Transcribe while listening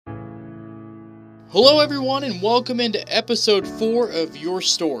Hello, everyone, and welcome into episode 4 of Your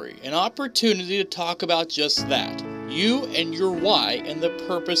Story, an opportunity to talk about just that, you and your why and the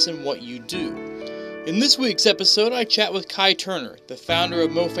purpose in what you do. In this week's episode, I chat with Kai Turner, the founder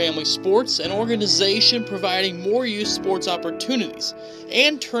of Mo Family Sports, an organization providing more youth sports opportunities.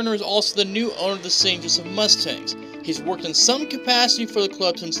 And Turner is also the new owner of the St. Joseph Mustangs. He's worked in some capacity for the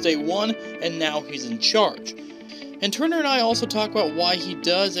club since day one, and now he's in charge. And Turner and I also talk about why he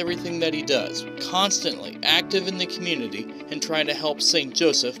does everything that he does, constantly active in the community and trying to help St.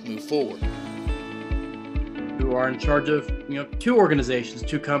 Joseph move forward. You are in charge of, two organizations,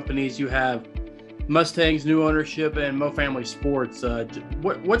 two companies. You have Mustangs New Ownership and Mo Family Sports.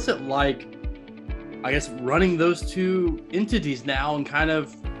 What's it like, I guess, running those two entities now and kind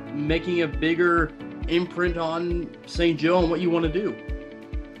of making a bigger imprint on St. Joe and what you want to do?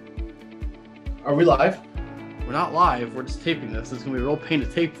 Are we live? We're not live. We're just taping this. It's going to be a real pain to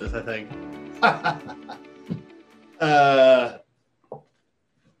tape this, I think.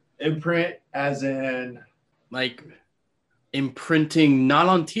 Imprint as in? Like imprinting not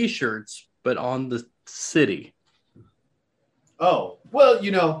on t-shirts, but on the city. Oh,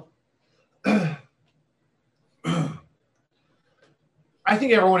 well, I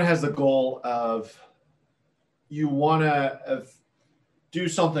think everyone has the goal of you want to do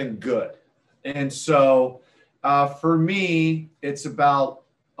something good. And so for me, it's about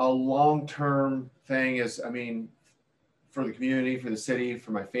a long-term thing for the community, for the city, for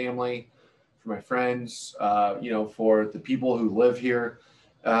my family, for my friends, for the people who live here.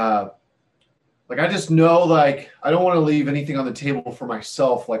 I just know, I don't want to leave anything on the table for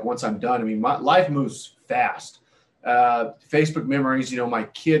myself, once I'm done. My life moves fast. Facebook memories, my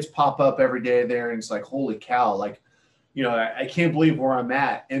kids pop up every day there, and it's like, holy cow, I can't believe where I'm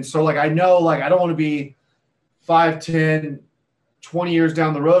at. And so, I know, I don't want to be 5, 10, 20 years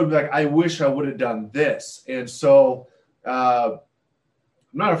down the road, I wish I would have done this. And so I'm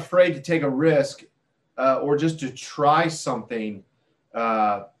not afraid to take a risk or just to try something.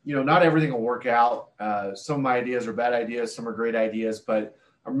 Not everything will work out. Some of my ideas are bad ideas. Some are great ideas, but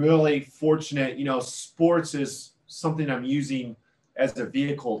I'm really fortunate. Sports is something I'm using as a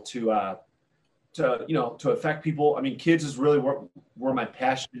vehicle to affect people. Kids is really where my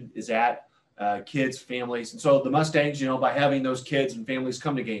passion is at. Kids, families. And so the Mustangs, by having those kids and families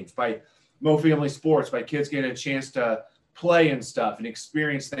come to games, by Mo Family Sports, by kids getting a chance to play and stuff and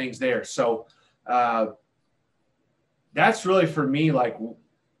experience things there. So that's really for me,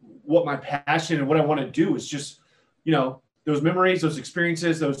 what my passion and what I want to do is just, those memories, those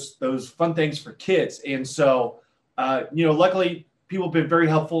experiences, those fun things for kids. And so, luckily people have been very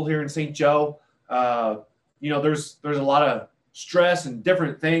helpful here in St. Joe. There's a lot of stress and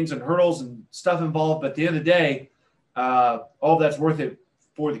different things and hurdles and stuff involved, but at the end of the day, all of that's worth it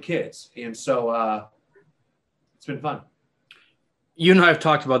for the kids. And so it's been fun. You and I have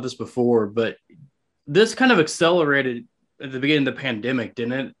talked about this before, but this kind of accelerated at the beginning of the pandemic,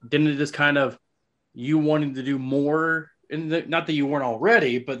 didn't it? Didn't it just kind of you wanting to do more? Not that you weren't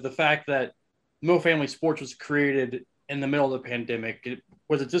already, but the fact that Mo Family Sports was created in the middle of the pandemic,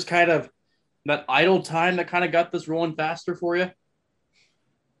 was it just kind of that idle time that kind of got this rolling faster for you?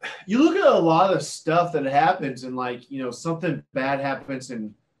 You look at a lot of stuff that happens and something bad happens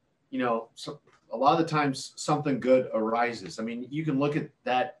and, a lot of the times something good arises. You can look at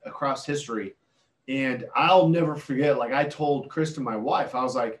that across history, and I'll never forget, I told Kristen, my wife, I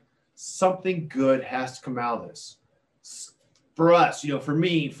was like, something good has to come out of this for us, for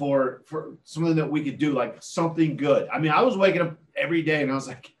me, for something that we could do, something good. I was waking up every day and I was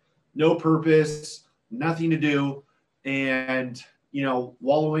like, no purpose, nothing to do. And,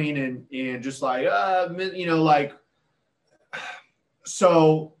 wallowing and just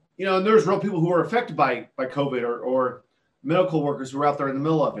so, and there's real people who are affected by COVID or medical workers who are out there in the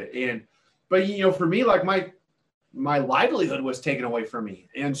middle of it. But for me, my livelihood was taken away from me.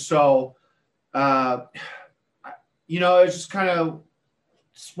 And so, it's just kind of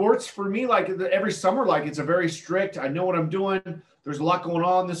sports for me, every summer, it's a very strict, I know what I'm doing. There's a lot going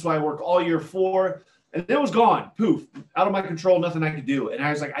on. This is why I work all year for. And it was gone, poof, out of my control, nothing I could do. And I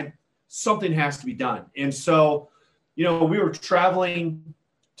was like, something has to be done. And so, we were traveling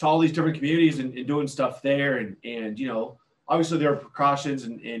to all these different communities and doing stuff there. And obviously there are precautions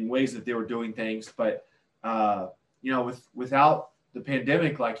and ways that they were doing things. But, without the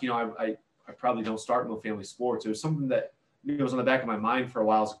pandemic, I probably don't start Mo Family Sports. It was something that was on the back of my mind for a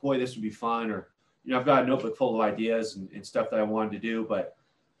while. I was like, boy, this would be fun. Or, I've got a notebook full of ideas and stuff that I wanted to do, but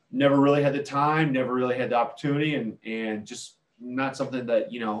never really had the time, never really had the opportunity, and just not something that,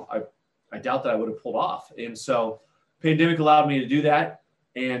 I doubt that I would have pulled off. And so pandemic allowed me to do that.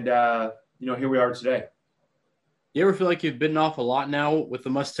 And, here we are today. You ever feel like you've bitten off a lot now with the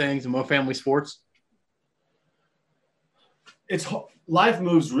Mustangs and Mo Family Sports? It's life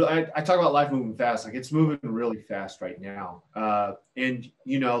moves really. I talk about life moving fast. Like it's moving really fast right now. And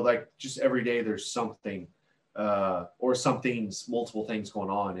like just every day there's something or something's multiple things going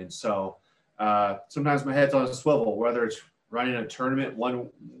on. And so sometimes my head's on a swivel, whether it's running a tournament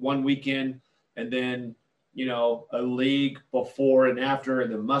one weekend and then, a league before and after,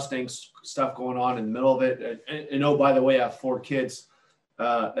 and the Mustangs stuff going on in the middle of it. And oh, by the way, I have 4 kids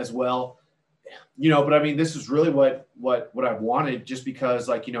as well. But I mean, this is really what I've wanted, just because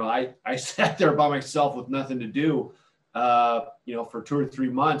I sat there by myself with nothing to do, for 2 or 3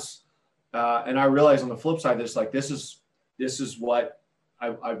 months. And I realized on the flip side, this is what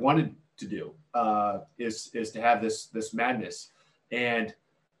I wanted to do, is to have this madness. And,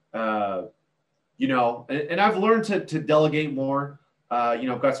 and I've learned to delegate more.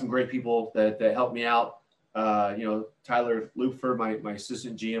 I've got some great people that help me out. Tyler Lupfer, my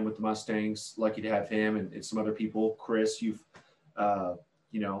assistant GM with the Mustangs, lucky to have him, and some other people. Chris, I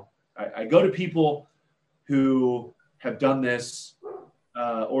go to people who have done this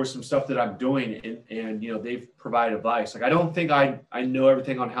or some stuff that I'm doing, and they've provided advice. Like I don't think I know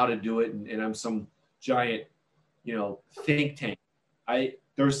everything on how to do it, and I'm some giant think tank.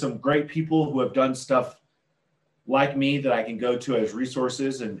 There's some great people who have done stuff like me that I can go to as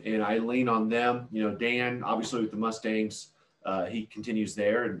resources, and I lean on them. Dan, obviously with the Mustangs, he continues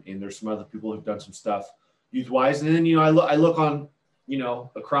there, and there's some other people who've done some stuff youth wise. And then, I look on,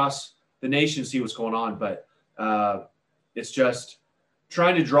 across the nation, see what's going on, but it's just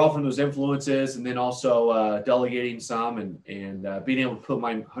trying to draw from those influences, and then also delegating some and being able to put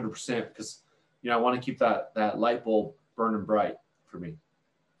mine 100%, because, I want to keep that light bulb burning bright for me.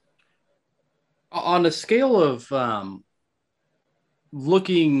 On the scale of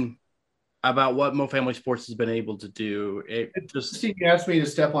looking about what Mo Family Sports has been able to do, you asked me to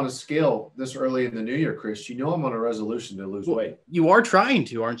step on a scale this early in the new year, Chris. I'm on a resolution to lose weight. You are trying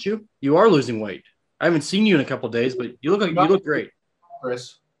to, aren't you? You are losing weight. I haven't seen you in a couple of days, but you look great,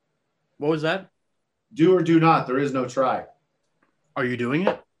 Chris. What was that? Do or do not. There is no try. Are you doing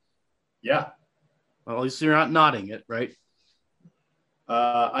it? Yeah. Well, at least you're not nodding it, right?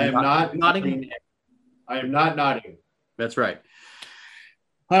 I am not nodding. I am not nodding. That's right.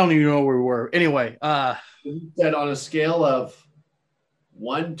 I don't even know where we were. Anyway, you said on a scale of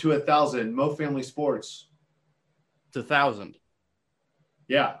 1 to 1,000, Mo Family Sports. It's 1,000.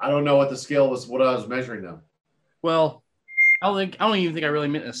 Yeah, I don't know what the scale was. What I was measuring them. Well, I don't even think I really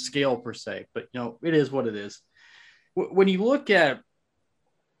meant a scale per se, but it is what it is. When you look at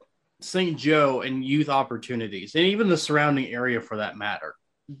St. Joe and youth opportunities, and even the surrounding area for that matter,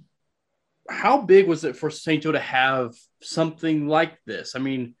 how big was it for St. Joe to have something like this? I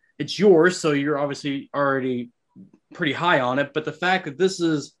mean, it's yours, so you're obviously already pretty high on it, but the fact that this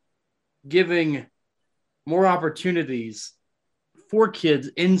is giving more opportunities for kids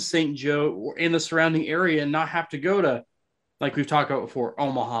in St. Joe or in the surrounding area and not have to go to, like we've talked about before,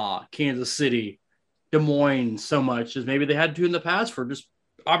 Omaha, Kansas City, Des Moines so much as maybe they had to in the past for just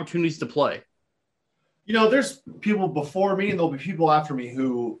opportunities to play. There's people before me and there'll be people after me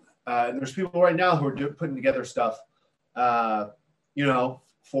who there's people right now who are putting together stuff,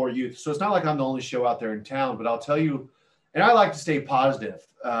 for youth. So it's not like I'm the only show out there in town, but I'll tell you, and I like to stay positive.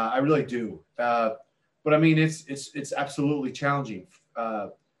 I really do. But I mean, it's absolutely challenging.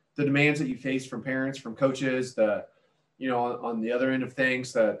 The demands that you face from parents, from coaches, on the other end of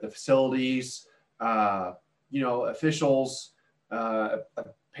things, the facilities, officials, a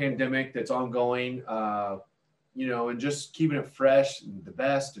pandemic that's ongoing, and just keeping it fresh and the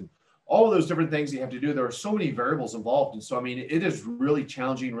best and all of those different things you have to do. There are so many variables involved. And so, I mean, it is really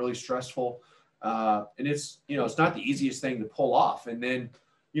challenging, really stressful. And it's not the easiest thing to pull off. And then,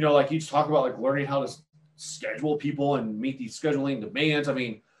 like you talk about, like learning how to schedule people and meet these scheduling demands. I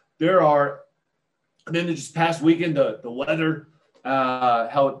mean, and then just past weekend, the weather,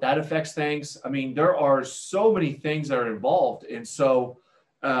 how that affects things. I mean, there are so many things that are involved. And so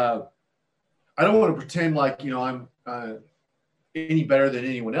I don't want to pretend like, I'm any better than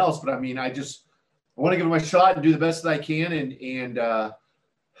anyone else, but I mean, I want to give it my shot and do the best that I can. And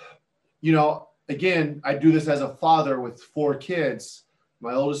again, I do this as a father with 4 kids.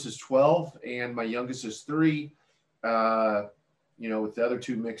 My oldest is 12 and my youngest is 3, with the other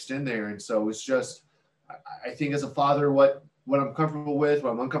 2 mixed in there. And so it's just, I think as a father, what I'm comfortable with, what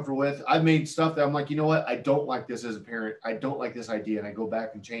I'm uncomfortable with, I've made stuff that I'm like, I don't like this as a parent. I don't like this idea. And I go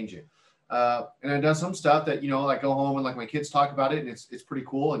back and change it. And I've done some stuff that, I go home and like my kids talk about it and it's pretty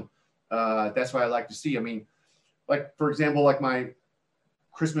cool. And that's what I like to see. I mean, like, for example, like my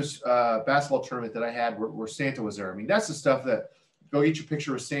Christmas basketball tournament that I had where Santa was there. I mean, that's the stuff that go get your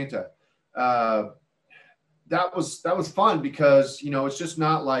picture with Santa. That was fun because, it's just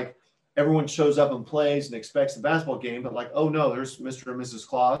not like everyone shows up and plays and expects the basketball game, but like, oh no, there's Mr. and Mrs.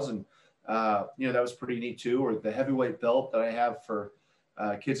 Claus. And, that was pretty neat too. Or the heavyweight belt that I have for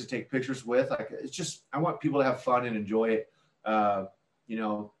kids to take pictures with. Like, it's just, I want people to have fun and enjoy it.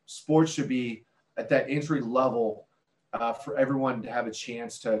 Sports should be at that entry level for everyone to have a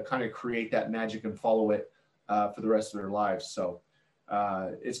chance to kind of create that magic and follow it for the rest of their lives. So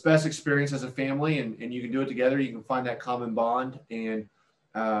it's best experience as a family, and you can do it together. You can find that common bond. And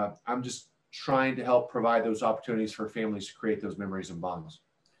I'm just trying to help provide those opportunities for families to create those memories and bonds.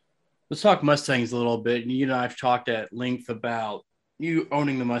 Let's talk Mustangs a little bit. You and I have talked at length about you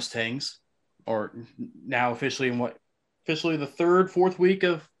owning the Mustangs, or now officially the fourth week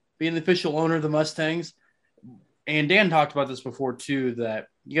of being the official owner of the Mustangs. And Dan talked about this before too, that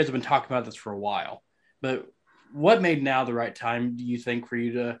you guys have been talking about this for a while. But what made now the right time, do you think, for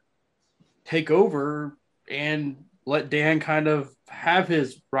you to take over and let Dan kind of have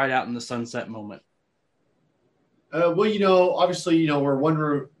his ride out in the sunset moment? Obviously,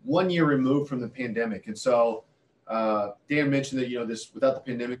 we're 1 year removed from the pandemic. And so Dan mentioned that, this without the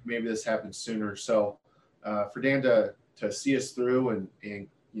pandemic, maybe this happened sooner. So for Dan to see us through and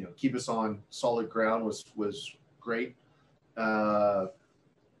keep us on solid ground was great.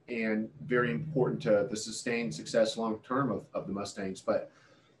 And very important to the sustained success long-term of the Mustangs. But,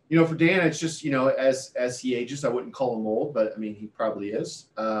 for Dan, it's just, as he ages, I wouldn't call him old, but I mean, he probably is.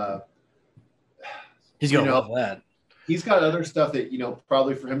 He's going to love that. He's got other stuff that,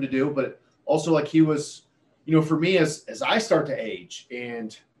 probably for him to do, but also like he was, for me, as I start to age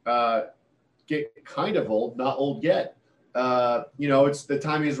and get kind of old, not old yet, it's the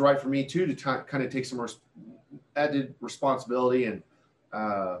timing is right for me too, to kind of take some added responsibility and,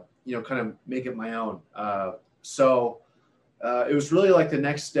 kind of make it my own. So it was really like the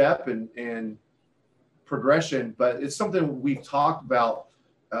next step and progression, but it's something we've talked about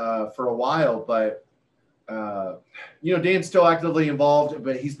for a while, but Dan's still actively involved,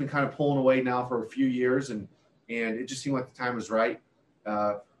 but he's been kind of pulling away now for a few years, and it just seemed like the time was right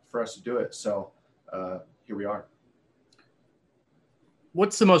for us to do it. So here we are.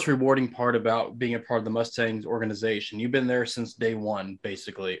 What's the most rewarding part about being a part of the Mustangs organization? You've been there since day one,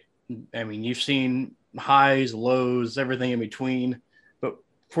 basically. I mean, you've seen highs, lows, everything in between. But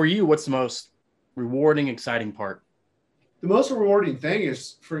for you, what's the most rewarding, exciting part? The most rewarding thing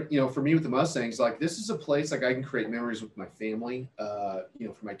is for me with the Mustangs, like, this is a place like I can create memories with my family, for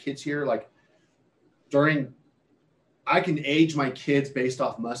my kids here. Like, I can age my kids based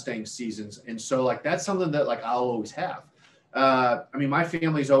off Mustang seasons. And so like, that's something that like I'll always have. My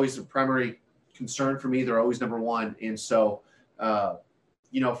family is always the primary concern for me. They're always number one. And so,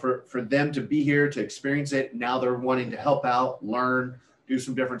 for them to be here, to experience it, now they're wanting to help out, learn, do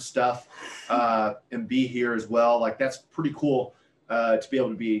some different stuff, and be here as well. Like, that's pretty cool to be able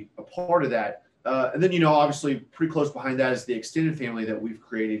to be a part of that. And then, obviously pretty close behind that is the extended family that we've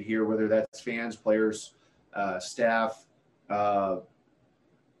created here, whether that's fans, players, staff,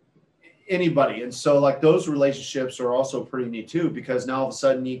 anybody. And so like those relationships are also pretty neat too, because now all of a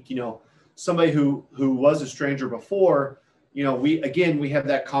sudden, somebody who was a stranger before, we have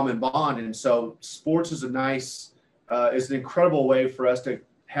that common bond. And so sports is is an incredible way for us to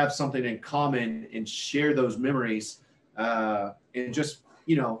have something in common and share those memories. And just,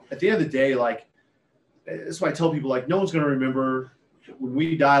 at the end of the day, like, that's why I tell people, like, no one's going to remember when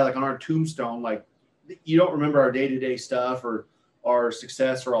we die, like on our tombstone, like, you don't remember our day-to-day stuff or our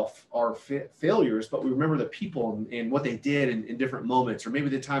success or our failures, but we remember the people and what they did in different moments, or maybe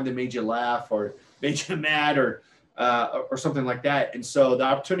the time they made you laugh or made you mad or something like that. And so the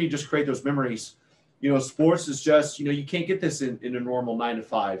opportunity to just create those memories, sports is just, you can't get this in a normal 9 to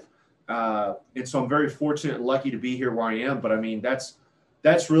 5. And so I'm very fortunate and lucky to be here where I am. But I mean, that's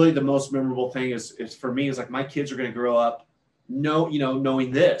really the most memorable thing is for me is like my kids are going to grow up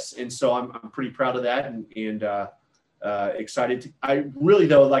knowing this. And so I'm pretty proud of that and excited. I really,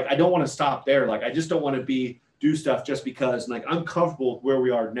 though, like, I don't want to stop there. Like, I just don't want to do stuff just because, like, I'm comfortable with where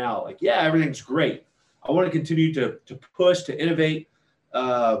we are now. Like, yeah, everything's great. I want to continue to push, to innovate,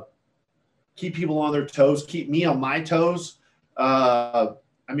 keep people on their toes, keep me on my toes. I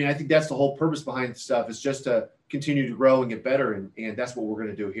think that's the whole purpose behind stuff, is just to continue to grow and get better. And that's what we're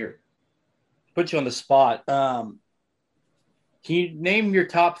going to do here. Put you on the spot. Can you name your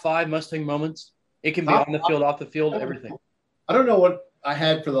top 5 Mustang moments? It can be on the field, off the field, everything. I don't know what I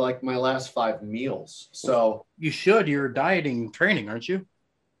had for my last 5 meals. So you should. You're dieting training, aren't you?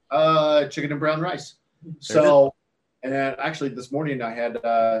 Chicken and brown rice. So And then actually this morning I had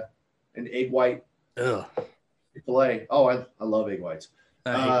an egg white filet. Oh, I love egg whites.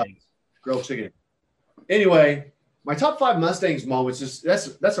 I hate eggs. Grilled chicken. Anyway, my top 5 Mustangs moments,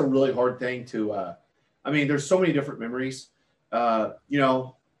 that's a really hard thing to I mean, there's so many different memories. You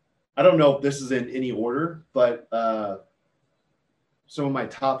know, I don't know if this is in any order, but some of my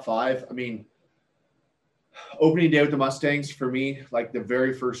top 5, I mean, opening day with the Mustangs for me, like the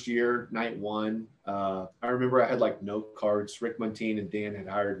very first year, night 1. I remember I had like note cards. Rick Montine and Dan had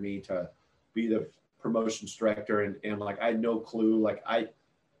hired me to be the promotions director, and like I had no clue. Like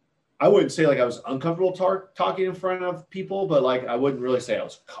I wouldn't say like I was uncomfortable talking in front of people, but like I wouldn't really say I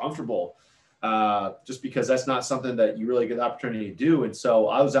was comfortable, just because that's not something that you really get the opportunity to do. And so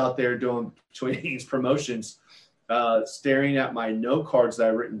I was out there doing between innings promotions, staring at my note cards that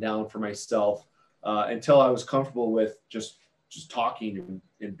I'd written down for myself, until I was comfortable with just talking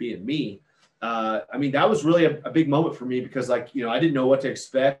and being me. I mean, that was really a big moment for me because, like, you know, I didn't know what to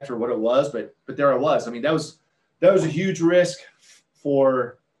expect or what it was, but there I was. I mean, that was a huge risk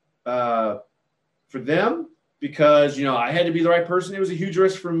for them because, you know, I had to be the right person. It was a huge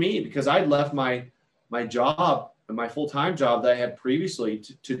risk for me because I'd left my job, my full-time job that I had previously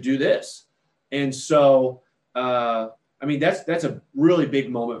to do this. And so, I mean, that's a really big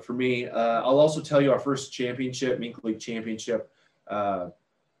moment for me. I'll also tell you our first championship, Mink League championship.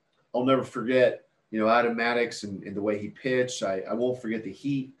 I'll never forget, you know, Adam Maddox and the way he pitched. I won't forget the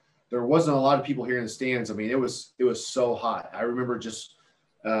heat. There wasn't a lot of people here in the stands. I mean, it was so hot. I remember just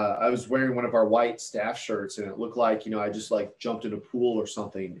I was wearing one of our white staff shirts, and it looked like, you know, I just like jumped in a pool or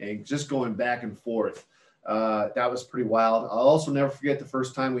something, and just going back and forth. That was pretty wild. I'll also never forget the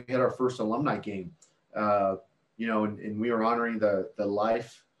first time we had our first alumni game. You know, and we were honoring the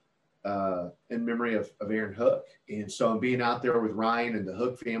life in memory of Aaron Hook. And so being out there with Ryan and the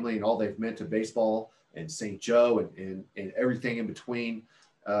Hook family and all they've meant to baseball and St. Joe and everything in between.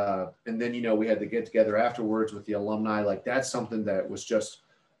 And then, you know, we had to get together afterwards with the alumni. Like, that's something that was just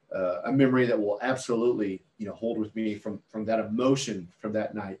a memory that will absolutely, you know, hold with me from that emotion from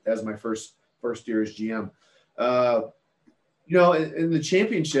that night. That was my first year as GM. You know, in the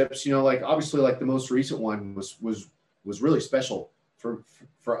championships, you know, like obviously like the most recent one was really special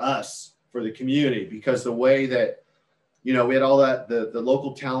for us, for the community, because the way that, you know, we had all that, the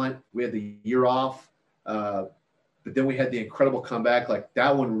local talent, we had the year off, but then we had the incredible comeback. Like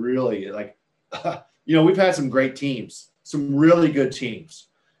that one really, like, you know, we've had some great teams, some really good teams.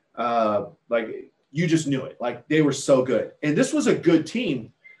 Like you just knew it, like they were so good. And this was a good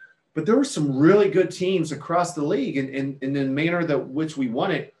team, but there were some really good teams across the league, and in the manner that which we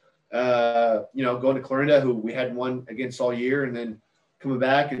won it, you know, going to Clarinda, who we hadn't won against all year, and then coming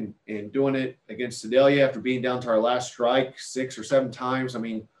back and doing it against Sedalia after being down to our last strike 6 or 7 times. I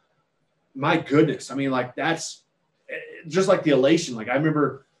mean, my goodness. I mean, like that's just like the elation. Like I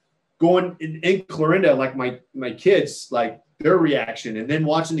remember going in Clarinda, like my kids, like their reaction, and then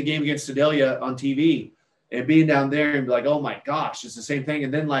watching the game against Sedalia on TV and being down there and be like, oh my gosh, it's the same thing.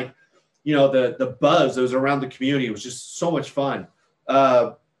 And then like, you know, the buzz that was around the community was just so much fun.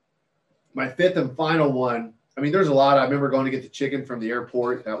 My 5th and final one, I mean, there's a lot. I remember going to get the chicken from the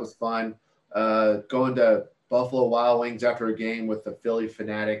airport. That was fun. Going to Buffalo Wild Wings after a game with the Philly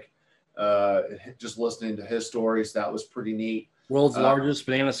fanatic, just listening to his stories. That was pretty neat. World's largest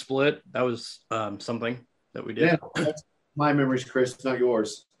banana split. That was something that we did. Yeah, that's my memories, Chris, not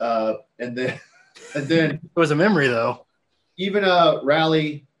yours. And then it was a memory though. Even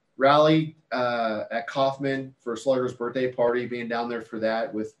rally at Kaufman for Slugger's birthday party, being down there for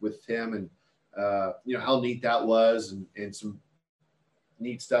that with him, and you know how neat that was, and some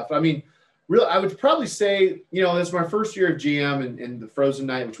neat stuff. I mean, really, I would probably say, you know, it's my first year of GM and the Frozen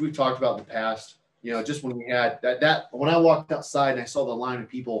Night, which we've talked about in the past. You know, just when we had that when I walked outside and I saw the line of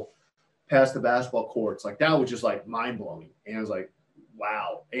people past the basketball courts, like that was just like mind blowing, and I was like,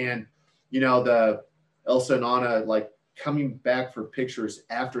 wow. And you know, the Elsa and Anna like coming back for pictures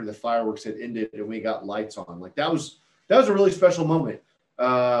after the fireworks had ended and we got lights on, like that was a really special moment.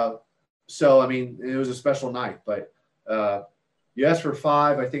 So I mean, it was a special night. But you asked for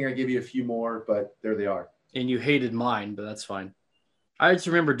 5. I think I gave you a few more, but there they are. And you hated mine, but that's fine. I just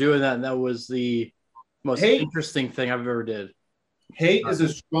remember doing that, and that was the most interesting thing I've ever did. Hate is a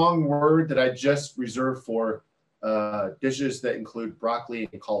strong word that I just reserve for dishes that include broccoli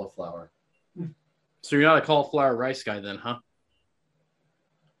and cauliflower. So you're not a cauliflower rice guy then, huh?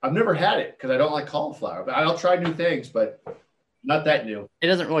 I've never had it because I don't like cauliflower, but I'll try new things, but not that new. It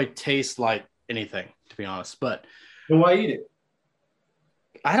doesn't really taste like anything, to be honest, but then why eat it?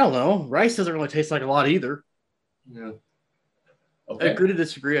 I don't know. Rice doesn't really taste like a lot either. Yeah. Okay. I agree to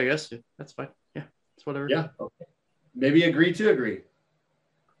disagree, I guess. That's fine. Yeah, it's whatever. Yeah. Okay. maybe agree to agree.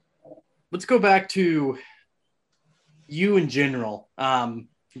 Let's go back to you in general.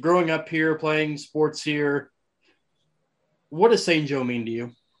 Growing up here, playing sports here, what does St. Joe mean to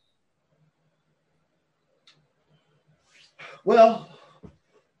you? Well,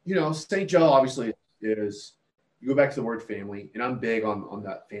 St. Joe obviously is, you go back to the word family, and I'm big on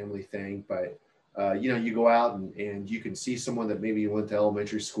that family thing, but you go out and you can see someone that maybe you went to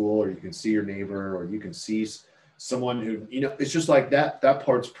elementary school, or you can see your neighbor, or you can see someone who, it's just like that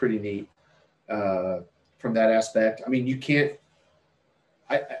part's pretty neat from that aspect. I mean,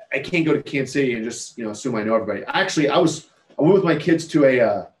 I can't go to Kansas City and just, assume I know everybody. Actually, I went with my kids to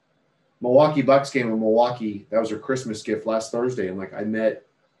a Milwaukee Bucks game in Milwaukee. That was their Christmas gift last Thursday. And I met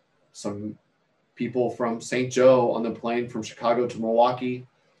some people from St. Joe on the plane from Chicago to Milwaukee.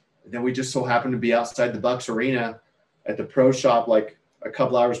 And then we just so happened to be outside the Bucks arena at the pro shop, a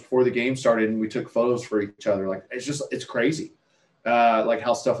couple hours before the game started. And we took photos for each other. It's crazy.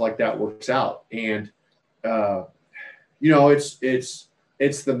 How stuff like that works out. And,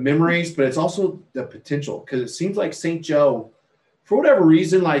 it's the memories, but it's also the potential, because it seems like St. Joe, for whatever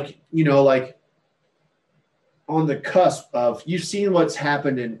reason, on the cusp of, you've seen what's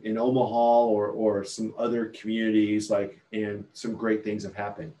happened in Omaha or some other communities, and some great things have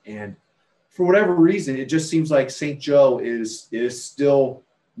happened. And for whatever reason, it just seems like St. Joe is still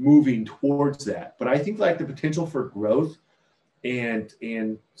moving towards that. But I think the potential for growth and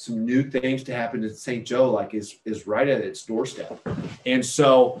some new things to happen in St. Joe is right at its doorstep. And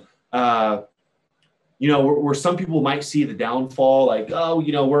so where some people might see the downfall,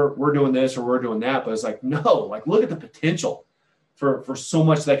 we're doing this or we're doing that, but it's no, look at the potential for so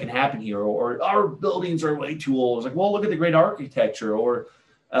much that can happen here, or our buildings are way too old. It's well, look at the great architecture, or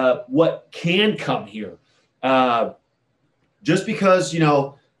what can come here. Just because,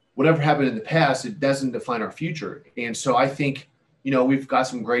 whatever happened in the past, it doesn't define our future. And so I think, we've got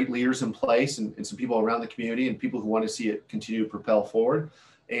some great leaders in place, and some people around the community, and people who want to see it continue to propel forward.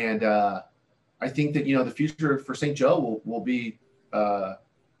 And I think that, the future for St. Joe will be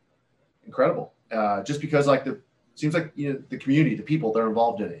incredible, just because seems like the community, the people, they're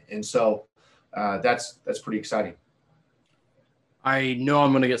involved in it. And so that's pretty exciting. I know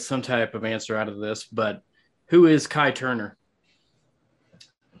I'm going to get some type of answer out of this, but who is Kai Turner?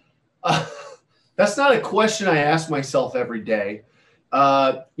 That's not a question I ask myself every day.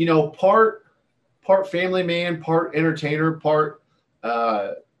 Part family man, part entertainer, part,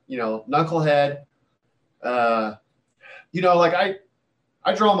 knucklehead. I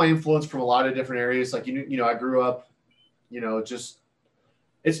draw my influence from a lot of different areas. I grew up, just,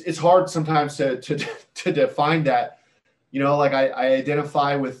 it's hard sometimes to define that, I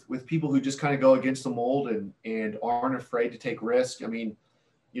identify with people who just kind of go against the mold and aren't afraid to take risks. I mean,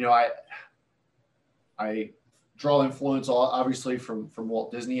 I draw influence obviously from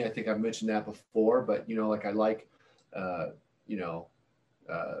Walt Disney. I think I've mentioned that before, but I like The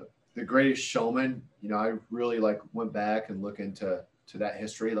Greatest Showman. I really went back and look into that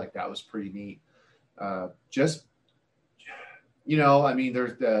history. That was pretty neat. There's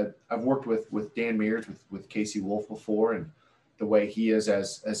I've worked with Dan Mears, with Casey Wolf before, and the way he is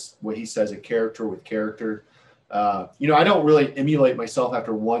as what he says, a character with character. I don't really emulate myself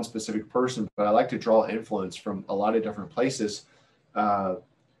after one specific person, but I like to draw influence from a lot of different places.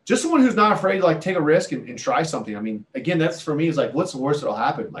 Just someone who's not afraid to take a risk and try something. I mean, again, that's for me is what's the worst that'll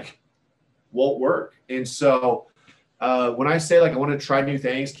happen? Won't work. And so when I say I want to try new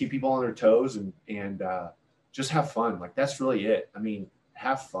things, keep people on their toes and just have fun, that's really it. I mean,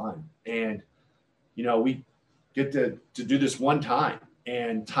 have fun. And, we get to do this one time.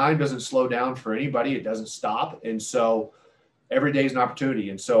 And time doesn't slow down for anybody. It doesn't stop. And so every day is an opportunity.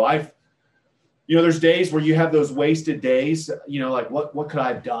 And so there's days where you have those wasted days, what could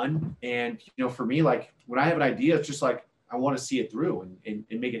I have done? And, for me, when I have an idea, it's just I want to see it through and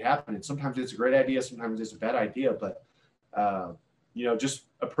make it happen. And sometimes it's a great idea. Sometimes it's a bad idea, but, just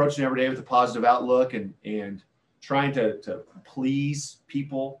approaching every day with a positive outlook and trying to please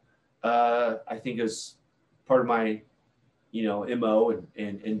people, I think is part of my, MO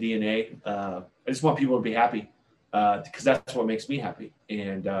and DNA. I just want people to be happy because that's what makes me happy.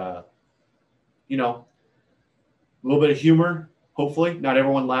 And, a little bit of humor, hopefully. Not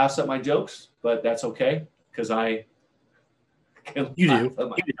everyone laughs at my jokes, but that's okay because I can you do.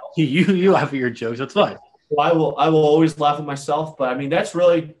 You laugh at your jokes. That's fine. Well, I will always laugh at myself, but I mean, that's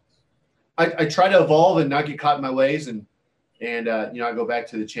really, I try to evolve and not get caught in my ways and I go back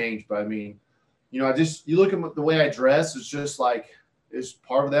to the change, but I mean, you look at the way I dress, it's just it's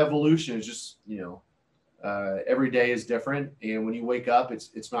part of the evolution. It's just, every day is different. And when you wake up,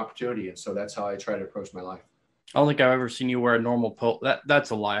 it's an opportunity. And so that's how I try to approach my life. I don't think I've ever seen you wear a normal polo.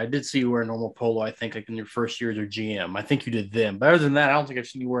 That's a lie. I did see you wear a normal polo, I think, like in your first years of GM. I think you did them. But other than that, I don't think I've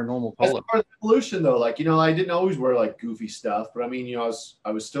seen you wear a normal That's polo. part of the evolution, though. Like, I didn't always wear like goofy stuff, but I mean, I was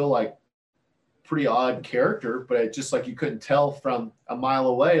still like pretty odd character, but it just like you couldn't tell from a mile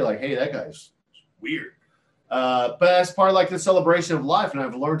away, like, hey, that guy's weird. But as part of like the celebration of life, and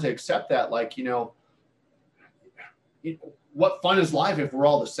I've learned to accept that, like, what fun is life if we're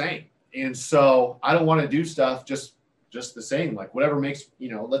all the same? And so I don't want to do stuff just the same. Like whatever makes,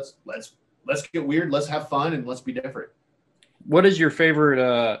 let's get weird, let's have fun, and let's be different. What is your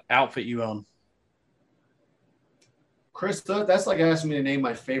favorite outfit you own? Chris, that's like asking me to name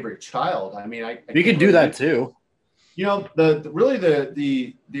my favorite child. I mean, I You can do that too. The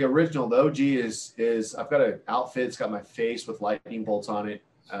original, the OG is I've got an outfit. It's got my face with lightning bolts on it.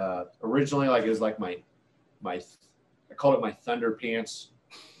 Originally, like it was like my I called it my thunder pants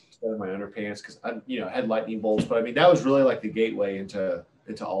instead of my underpants because I had lightning bolts. But I mean that was really like the gateway into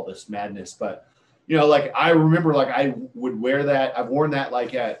all this madness. But like I remember like I would wear that. I've worn that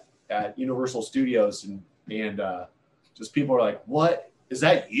like at Universal Studios and just people are like, "What is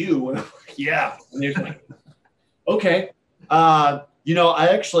that you?" And I'm like, "Yeah." And they're like, "Okay." I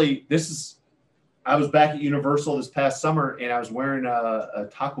was back at Universal this past summer and I was wearing a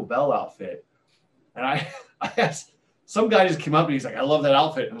Taco Bell outfit, and I asked. Some guy just came up and he's like, "I love that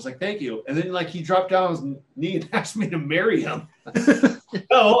outfit." And I was like, "Thank you." And then like he dropped down on his knee and asked me to marry him.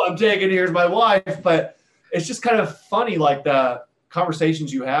 No, I'm taking here's my wife. But it's just kind of funny, like the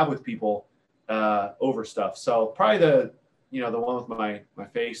conversations you have with people over stuff. So probably the one with my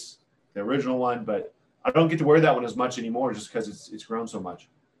face, the original one, but I don't get to wear that one as much anymore just because it's grown so much.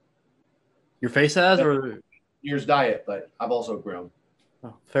 Your face has or years diet, but I've also grown.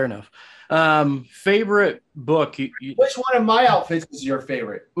 Oh, fair enough. Favorite book? Which one of my outfits is your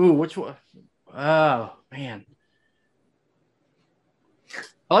favorite? Ooh, which one? Oh, man.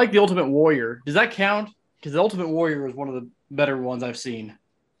 I like the Ultimate Warrior. Does that count? Because the Ultimate Warrior is one of the better ones I've seen.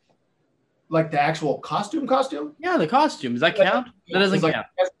 Like the actual costume? Yeah, the costume. Does that count? That doesn't count.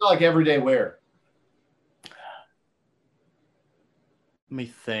 That's not like everyday wear. Let me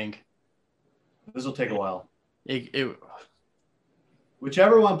think. This will take a while.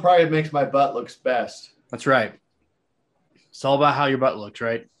 Whichever one probably makes my butt looks best. That's right. It's all about how your butt looks,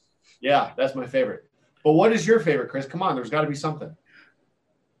 right? Yeah, that's my favorite. But what is your favorite, Chris? Come on, there's got to be something.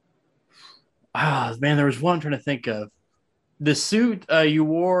 Man, there was one I'm trying to think of. The suit you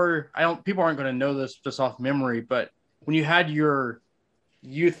wore, people aren't going to know this just off memory, but when you had your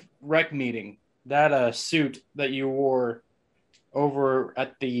youth rec meeting, that suit that you wore over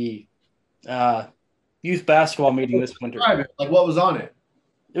at the youth basketball meeting this winter. Like what was on it?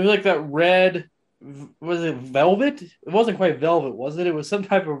 It was like that red, was it velvet? It wasn't quite velvet, was it? It was some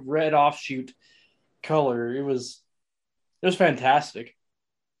type of red offshoot color. It was fantastic.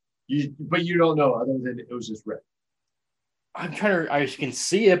 But you don't know other than it was just red. I can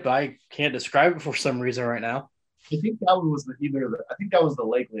see it, but I can't describe it for some reason right now. I think that one was the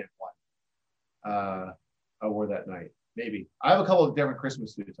Lakeland one. I wore that night. Maybe. I have a couple of different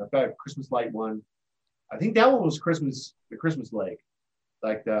Christmas suits. I've got a Christmas light one. I think that one was the Christmas lake,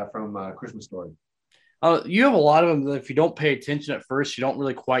 like from Christmas Story. You have a lot of them that if you don't pay attention at first, you don't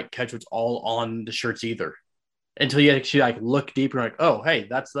really quite catch what's all on the shirts either. Until you actually like look deeper and like, oh, hey,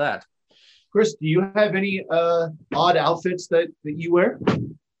 that's that. Chris, do you have any odd outfits that you wear?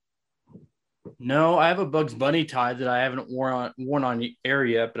 No, I have a Bugs Bunny tie that I haven't worn on air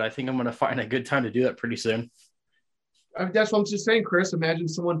yet, but I think I'm going to find a good time to do that pretty soon. I mean, that's what I'm just saying, Chris. Imagine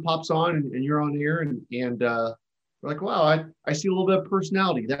someone pops on and you're on air and we're like, wow, I see a little bit of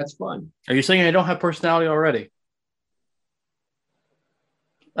personality. That's fun. Are you saying I don't have personality already?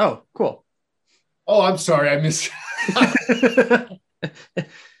 Oh, cool. Oh, I'm sorry. I missed.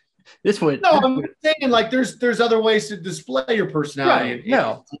 This one. No, I'm saying like there's other ways to display your personality. Right.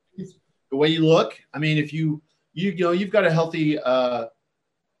 No. The way you look. I mean, if you've got a healthy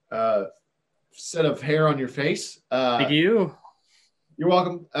set of hair on your face. Thank you. You're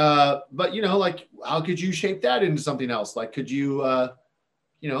welcome. But like how could you shape that into something else? Like could you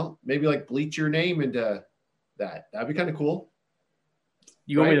maybe like bleach your name into that? That'd be kind of cool.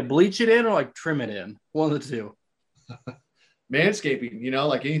 You want me to bleach it in or like trim it in? One of the two. Manscaping,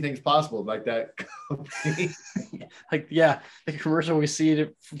 like anything's possible like that. Like, yeah, the commercial we see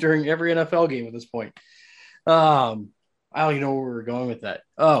during every NFL game at this point. I don't even know where we're going with that.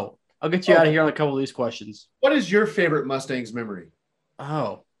 Oh, I'll get you out of here on a couple of these questions. What is your favorite Mustangs memory?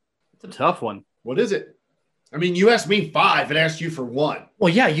 Oh, it's a tough one. What is it? I mean, you asked me 5 and asked you for 1.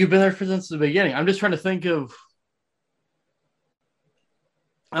 Well, yeah, you've been there since the beginning. I'm just trying to think of.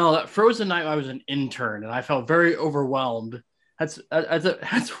 Oh, that frozen night I was an intern and I felt very overwhelmed. That's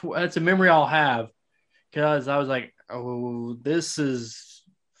a memory I'll have because I was like, oh, this is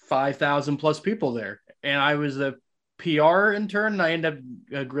 5,000 plus people there, and I was a PR intern. And I ended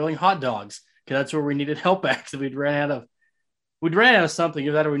up grilling hot dogs because that's where we needed help at. Because we'd ran out of something.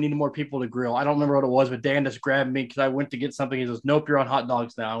 Either that or we needed more people to grill. I don't remember what it was, but Dan just grabbed me because I went to get something. He goes, "Nope, you're on hot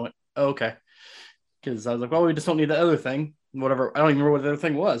dogs now." I went, oh, "Okay," because I was like, "Well, we just don't need the other thing." Whatever. I don't even remember what the other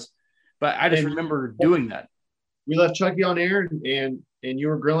thing was, but I just And remember doing that. we left Chucky on air, and you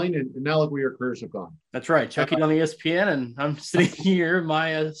were grilling, and now look where your careers have gone. That's right. Chucky on ESPN, and I'm sitting here in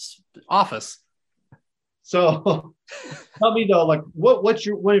my office. So tell me though, like what's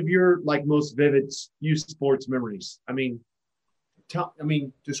one of your like most vivid youth sports memories? I mean,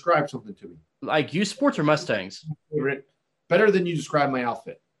 describe something to me. Like youth sports or Mustangs? Favorite, better than you describe my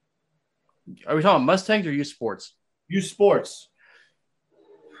outfit. Are we talking Mustangs or youth sports? Youth sports.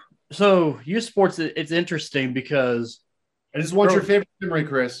 So youth sports, it's interesting because I just want your favorite memory,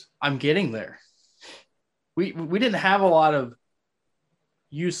 Chris. I'm getting there. We didn't have a lot of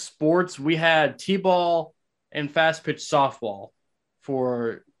youth sports. We had t-ball and fast pitch softball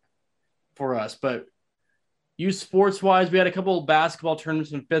for us, but youth sports wise, we had a couple of basketball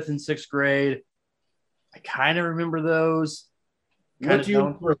tournaments in 5th and 6th grade. I kind of remember those. What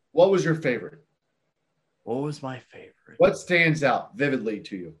was your favorite? What was my favorite? What stands out vividly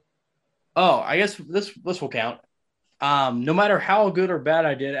to you? Oh, I guess this will count. No matter how good or bad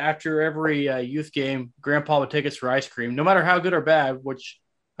I did, after every youth game, Grandpa would take us for ice cream. No matter how good or bad, which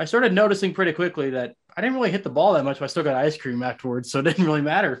I started noticing pretty quickly that I didn't really hit the ball that much, but I still got ice cream afterwards, so it didn't really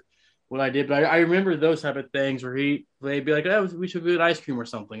matter what I did. But I remember those type of things where they'd be like, "Oh, we should get ice cream or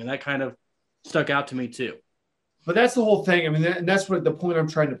something," and that kind of stuck out to me too. But that's the whole thing. I mean, and that's what the point I'm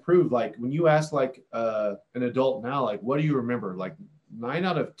trying to prove. Like when you ask like an adult now, like what do you remember? Like 9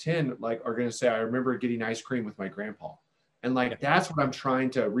 out of 10 like are going to say, I remember getting ice cream with my grandpa. And like, that's what I'm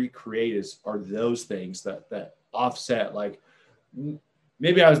trying to recreate are those things that offset. Like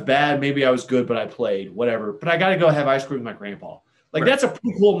maybe I was bad, maybe I was good, but I played whatever, but I got to go have ice cream with my grandpa. Like that's a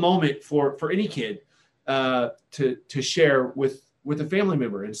pretty cool moment for any kid to share with a family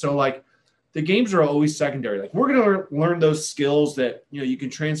member. And so like the games are always secondary. Like we're going to learn those skills that, you can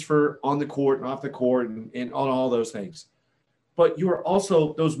transfer on the court and off the court and on all those things. But you are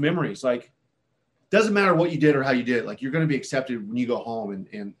also those memories. Like, doesn't matter what you did or how you did it. Like, you're going to be accepted when you go home,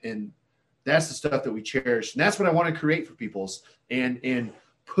 and that's the stuff that we cherish. And that's what I want to create for people and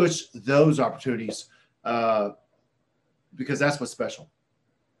push those opportunities because that's what's special.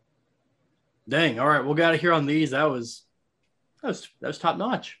 Dang. All right, we'll got to hear on these. That was top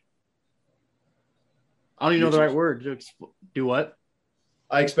notch. I don't even know the right word. Do what?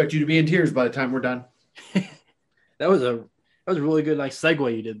 I expect you to be in tears by the time we're done. That was a really good, nice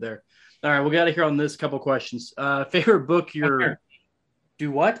segue you did there. All right, we got to hear on this couple questions. Favorite book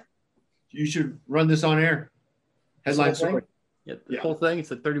do what? You should run this on air. Headline story. Yeah, the whole thing. It's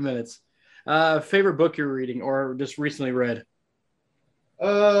like 30 minutes. Favorite book you're reading or just recently read?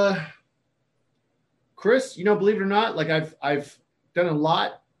 Chris, believe it or not, like I've done a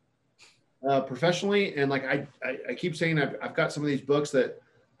lot professionally, and like I keep saying I've got some of these books that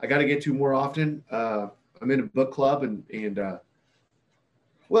I got to get to more often. I'm in a book club and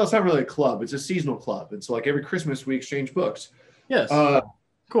well, it's not really a club. It's a seasonal club. And so like every Christmas we exchange books. Yes.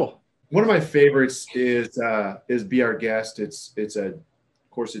 Cool. One of my favorites is Be Our Guest. It's of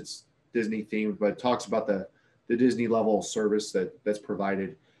course it's Disney themed, but it talks about the Disney level service that's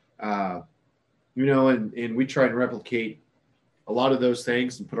provided. And we try and replicate a lot of those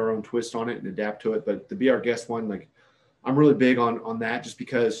things and put our own twist on it and adapt to it. But the Be Our Guest one, like I'm really big on that just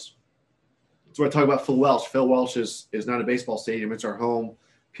because it's what I talk about Phil Welsh. Phil Welsh is not a baseball stadium. It's our home.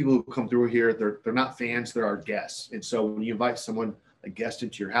 People who come through here, they're not fans, they're our guests. And so when you invite a guest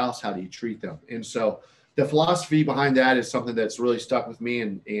into your house, how do you treat them? And so the philosophy behind that is something that's really stuck with me.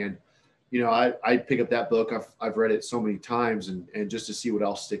 And I pick up that book. I've read it so many times and just to see what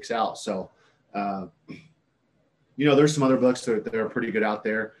else sticks out. So, there's some other books that are pretty good out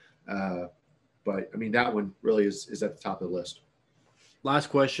there. But I mean, that one really is at the top of the list. Last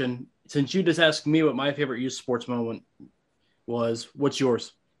question. Since you just asked me what my favorite youth sports moment was, what's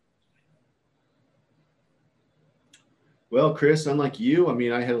yours? Well, Chris, unlike you, I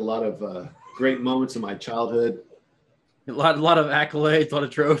mean, I had a lot of great moments in my childhood. A lot of accolades, a lot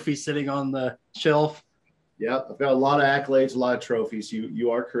of trophies sitting on the shelf. Yeah, I've got a lot of accolades, a lot of trophies.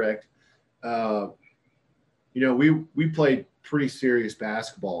 You are correct. We played pretty serious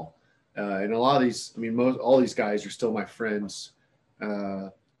basketball, and a lot of these, all these guys are still my friends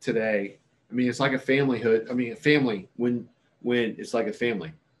today. I mean, it's like a family when it's like a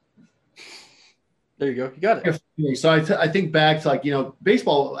family. There you go. You got it. So I think back to, like,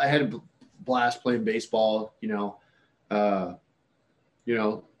 baseball. I had a blast playing baseball. Didn't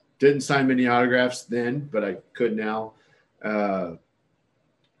sign many autographs then, but I could now. But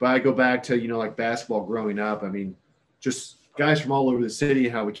I go back to, like basketball growing up. I mean, just guys from all over the city,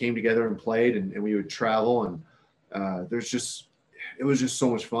 how we came together and played, and we would travel, and it was just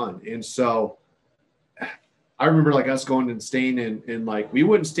so much fun. And so I remember, like, us going and staying in like, we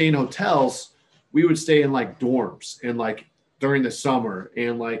wouldn't stay in hotels. We would stay in like dorms, and like during the summer,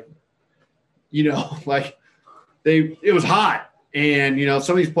 and like, like it was hot, and,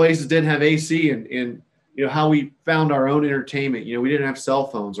 some of these places didn't have AC, and how we found our own entertainment. We didn't have cell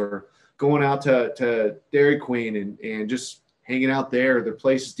phones, or going out to Dairy Queen and just hanging out there. There are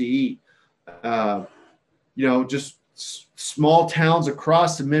places to eat, just small towns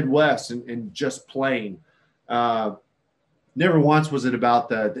across the Midwest, and just playing. Never once was it about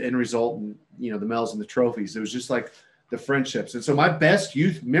the end result and, the medals and the trophies. It was just like the friendships. And so my best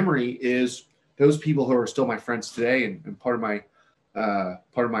youth memory is those people who are still my friends today, and part of my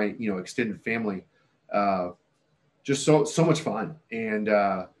extended family. Just so much fun. And,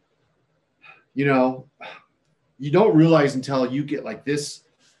 you don't realize until you get like this,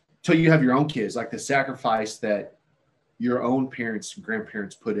 until you have your own kids, like the sacrifice that your own parents and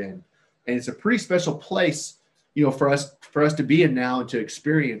grandparents put in. And it's a pretty special place, for us to be in now and to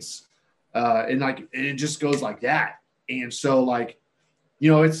experience. And it just goes like that. And so, like,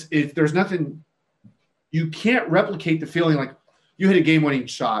 there's nothing, you can't replicate the feeling like you hit a game-winning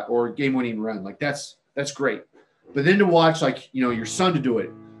shot or a game-winning run. Like that's great. But then to watch, like, your son to do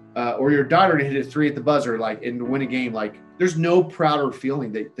it, or your daughter to hit a 3 at the buzzer, like, and to win a game, like, there's no prouder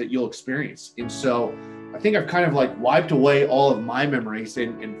feeling that you'll experience. And so I think I've kind of like wiped away all of my memories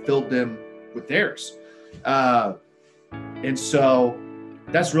and filled them with theirs. And so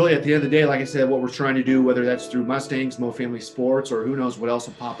that's really, at the end of the day, like I said, what we're trying to do, whether that's through Mustangs, Mo Family Sports, or who knows what else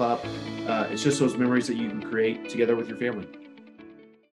will pop up. It's just those memories that you can create together with your family.